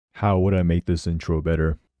How would I make this intro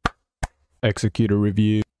better? Executor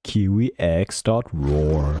review.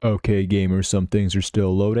 KiwiX.roar. Okay, gamers, some things are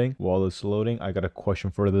still loading. While it's loading, I got a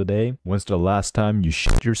question for the day. When's the last time you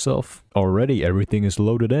shit yourself? Already, everything is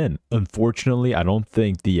loaded in. Unfortunately, I don't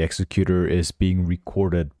think the executor is being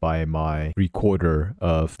recorded by my recorder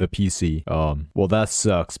of the PC. Well, that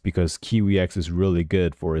sucks because KiwiX is really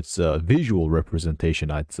good for its visual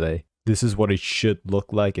representation, I'd say. This is what it should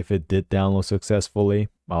look like if it did download successfully.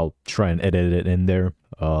 I'll try and edit it in there.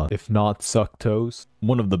 If not, suck toes.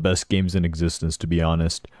 One of the best games in existence, to be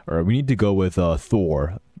honest. Alright, we need to go with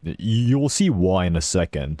Thor. You'll see why in a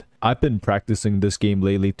second. I've been practicing this game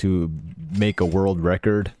lately to make a world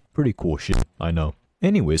record. Pretty cool shit, I know.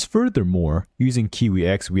 Anyways, furthermore, using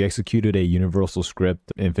KiwiX, we executed a universal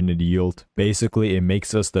script, infinite yield. Basically, it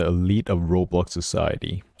makes us the elite of Roblox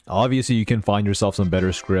society. Obviously, you can find yourself some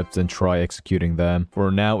better scripts and try executing them.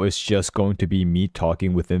 For now, it's just going to be me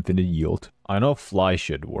talking with infinite yield. I know fly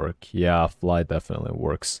should work. Yeah, fly definitely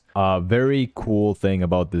works. Very cool thing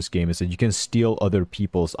about this game is that you can steal other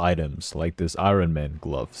people's items, like this Iron Man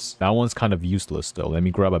gloves. That one's kind of useless though. Let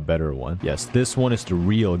me grab a better one. Yes, this one is the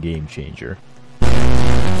real game changer.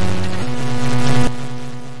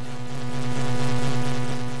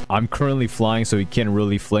 I'm currently flying, so he can't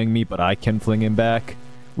really fling me, but I can fling him back.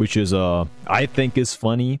 Which is, I think is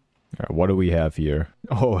funny. Alright, what do we have here?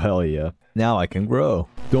 Oh, hell yeah. Now I can grow.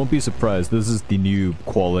 Don't be surprised, this is the new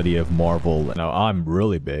quality of Marvel. Now, I'm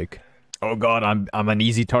really big. Oh god, I'm an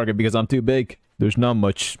easy target because I'm too big. There's not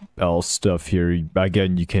much else stuff here.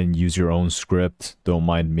 Again, you can use your own script. Don't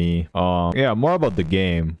mind me. Yeah, more about the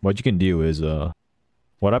game. What you can do is,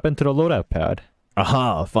 what happened to the loadout pad?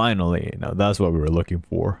 Aha, finally. Now, that's what we were looking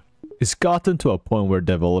for. It's gotten to a point where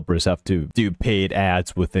developers have to do paid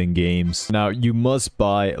ads within games. Now, you must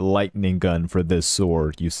buy lightning gun for this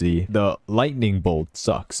sword, you see. The lightning bolt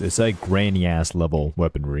sucks. It's like granny-ass level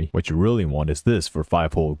weaponry. What you really want is this for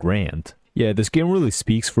 5 whole grand. Yeah, this game really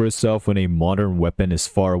speaks for itself when a modern weapon is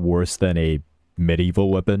far worse than a medieval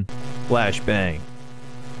weapon. Flashbang.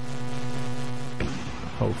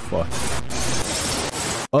 Oh, fuck.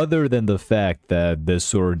 Other than the fact that this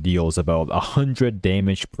sword deals about 100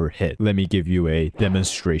 damage per hit. Let me give you a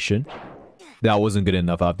demonstration. That wasn't good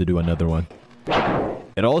enough, I have to do another one.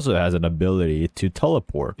 It also has an ability to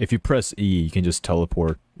teleport. If you press E, you can just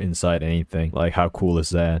teleport inside anything. Like, how cool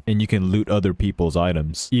is that? And you can loot other people's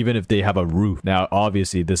items, even if they have a roof. Now,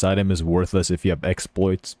 obviously, this item is worthless if you have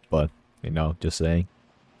exploits, but, you know, just saying.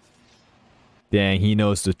 Dang, he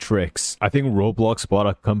knows the tricks. I think Roblox bought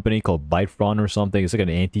a company called Bytefron or something. It's like an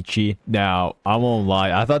anti-cheat. Now, I won't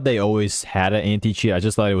lie. I thought they always had an anti-cheat. I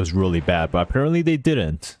just thought it was really bad. But apparently they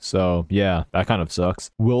didn't. So, yeah, that kind of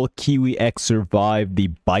sucks. Will KiwiX survive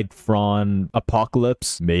the Bytefron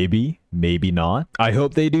apocalypse? Maybe. Maybe not. I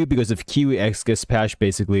hope they do, because if KiwiX gets patched,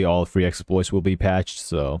 basically all free exploits will be patched.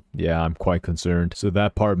 So, yeah, I'm quite concerned. So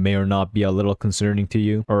that part may or not be a little concerning to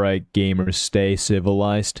you. Alright, gamers, stay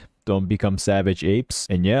civilized. Don't become savage apes.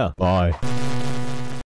 And yeah, bye.